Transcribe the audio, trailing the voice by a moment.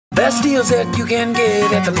Best deals that you can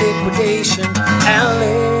get at the Liquidation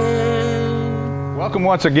Outlet. Welcome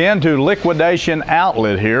once again to Liquidation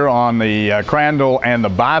Outlet here on the Crandall and the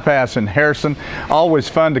Bypass in Harrison. Always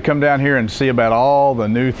fun to come down here and see about all the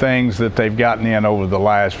new things that they've gotten in over the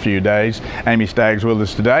last few days. Amy Stagg's with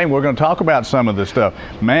us today, and we're going to talk about some of this stuff.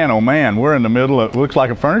 Man, oh man, we're in the middle of, it looks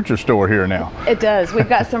like a furniture store here now. It does. We've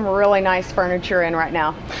got some really nice furniture in right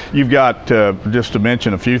now. You've got, just to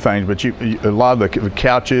mention a few things, but a lot of the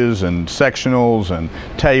couches and sectionals and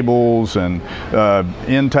tables and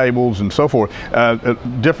end tables and so forth. A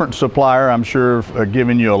different supplier, I'm sure,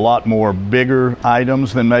 giving you a lot more bigger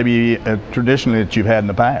items than maybe traditionally that you've had in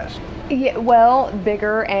the past. Yeah, well,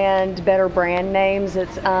 bigger and better brand names.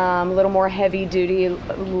 It's a little more heavy duty, a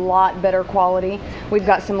lot better quality. We've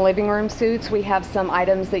got some living room suites. We have some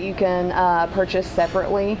items that you can purchase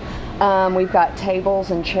separately. We've got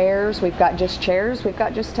tables and chairs. We've got just chairs. We've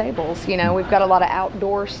got just tables. You know, we've got a lot of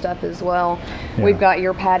outdoor stuff as well. Yeah. We've got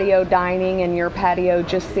your patio dining and your patio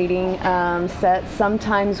just seating sets.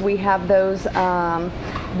 Sometimes we have those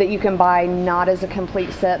that you can buy not as a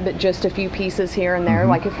complete set, but just a few pieces here and there,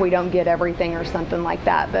 like if we don't get everything or something like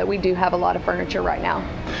that. But we do have a lot of furniture right now.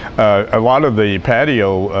 A lot of the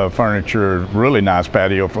patio furniture, really nice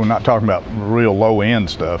patio. We're not talking about real low-end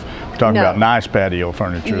stuff. We're talking about nice patio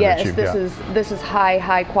furniture. Yes, that you've got. This is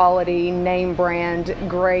high quality, name brand,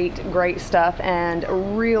 great stuff,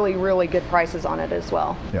 and really good prices on it as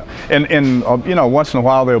well. Yeah, and you know, once in a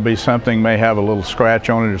while there'll be something may have a little scratch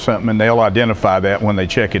on it or something, and they'll identify that when they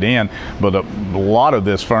check it in. But a lot of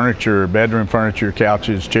this furniture, bedroom furniture,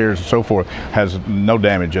 couches, chairs, and so forth, has no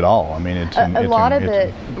damage at all. I mean, a lot of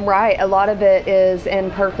it is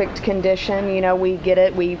in perfect condition. You know, we get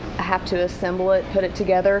it, we have to assemble it, put it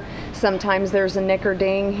together. Sometimes there's a nick or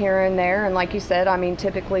ding here and there, and like you said, I mean,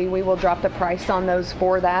 typically we will drop the price on those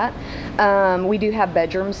for that. We do have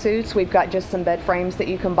bedroom suites. We've got just some bed frames that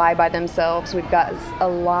you can buy by themselves. We've got a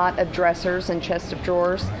lot of dressers and chest of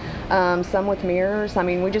drawers, some with mirrors. I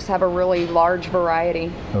mean, we just have a really large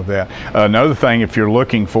variety of that. Another thing, if you're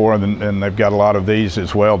looking for, and they've got a lot of these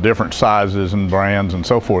as well, different sizes and brands and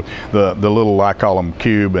so forth, the little, I call them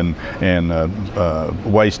cube and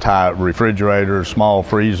waist high refrigerators, small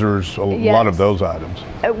freezers, a lot of those items.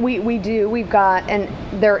 We do. We've got, and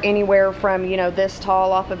they're anywhere from, you know, this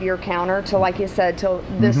tall off of your counter to, like you said, to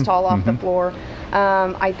this tall off the floor.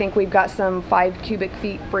 I think we've got some 5 cubic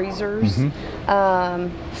feet freezers.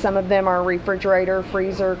 Some of them are refrigerator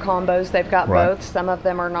freezer combos. They've got both. Some of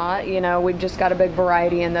them are not. You know, we've just got a big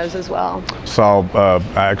variety in those as well. So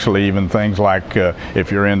actually even things like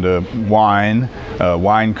if you're into wine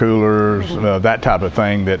coolers, that type of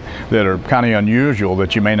thing that are kind of unusual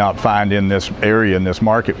that you may not find in this area, in this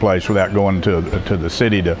marketplace, without going to the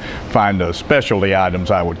city to find specialty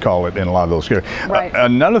items, I would call it, in a lot of those areas.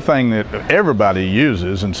 Another thing that everybody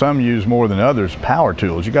uses, and some use more than others, power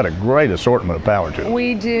tools. You got a great assortment of power tools.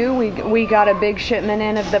 We do. We got a big shipment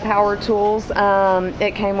in of the power tools.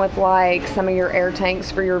 It came with like some of your air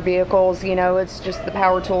tanks for your vehicles. You know, it's just the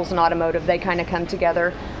power tools and automotive. They kind of come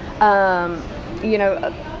together. You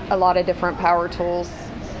know, a lot of different power tools.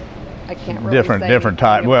 I can't really different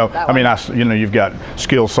type. Well, I mean, you know, you've got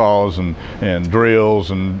skill saws and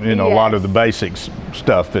drills and, you know, a lot of the basics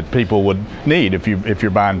stuff that people would need if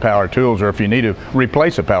you're buying power tools, or if you need to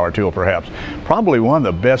replace a power tool, perhaps. Probably one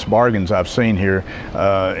of the best bargains I've seen here,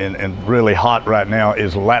 and really hot right now,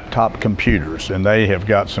 is laptop computers, and they have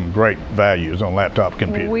got some great values on laptop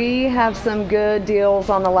computers. We have some good deals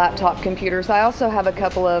on the laptop computers. I also have a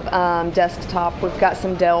couple of desktop. We've got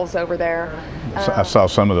some Dells over there. I saw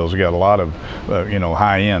some of those. We got a lot of, you know,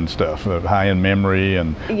 high-end stuff, high-end memory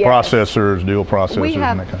and processors, dual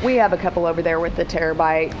processors. We have a couple over there with the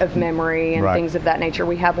terabyte of memory and things of that nature.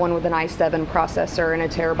 We have one with an i7 processor and a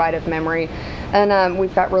terabyte of memory, and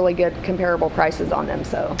we've got really good comparable prices on them.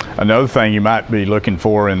 So another thing you might be looking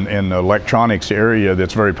for in the electronics area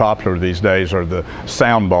that's very popular these days are the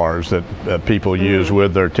sound bars that people use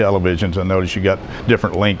with their televisions. I notice you got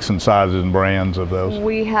different lengths and sizes and brands of those.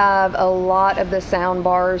 We have a lot of the sound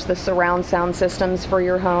bars, the surround sound systems for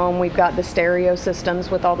your home. We've got the stereo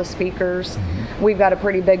systems with all the speakers. We've got a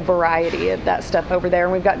pretty big variety of that stuff over there,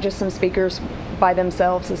 and we've got just some speakers by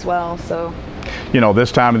themselves as well. So you know,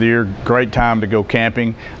 this time of the year, great time to go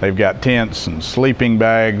camping. They've got tents and sleeping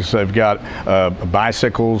bags. They've got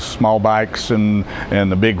bicycles, small bikes, and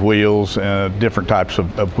the big wheels, different types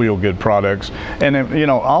of wheel good products. And then, you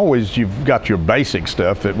know, always you've got your basic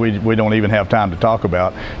stuff that we don't even have time to talk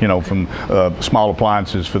about, you know, from small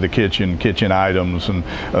appliances for the kitchen items, and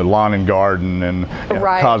lawn and garden, and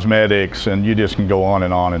cosmetics, and you just can go on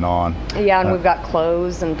and on and on. Yeah, and we've got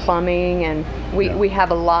clothes and plumbing, and we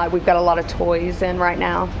have a lot. We've got a lot of toys in right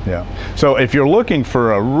now. Yeah. So if you're looking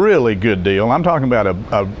for a really good deal, I'm talking about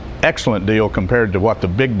a excellent deal compared to what the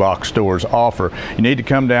big box stores offer, you need to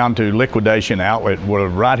come down to Liquidation Outlet. We're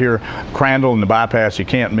right here, Crandall and the bypass. You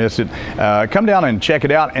can't miss it. Come down and check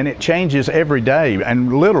it out, and it changes every day,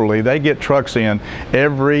 and literally they get trucks in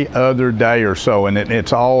every other day or so, and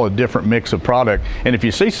it's all a different mix of product. And if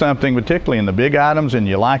you see something, particularly in the big items, and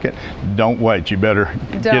you like it, don't wait. You better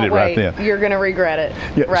get it right then. You're going to regret it.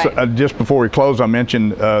 Yeah, right. So, just before we close, I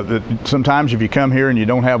mentioned that sometimes if you come here and you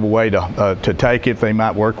don't have a way to take it, they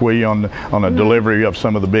might work with you on a delivery of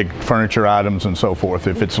some of the big furniture items and so forth,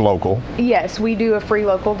 if it's local. Yes, we do a free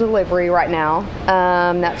local delivery right now.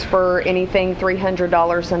 That's for anything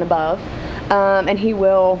 $300 and above. And he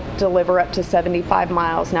will deliver up to 75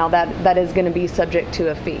 miles. Now that is going to be subject to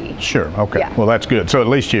a fee. Sure, okay. Yeah. Well, that's good. So at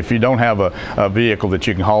least if you don't have a vehicle that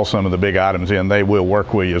you can haul some of the big items in, they will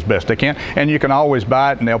work with you as best they can. And you can always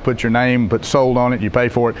buy it, and they'll put your name, put sold on it, you pay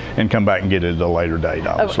for it, and come back and get it at a later date,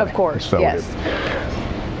 obviously. Of course, so yes.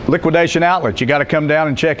 Liquidation Outlet, you got to come down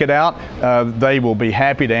and check it out. They will be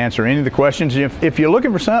happy to answer any of the questions. If you're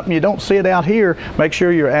looking for something you don't see it out here, make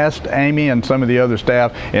sure you're asked Amy and some of the other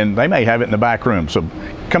staff, and they may have it in the back room. So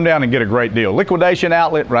come down and get a great deal. Liquidation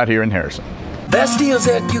Outlet right here in Harrison. Best deals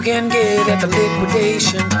that you can get at the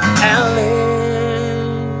Liquidation Outlet.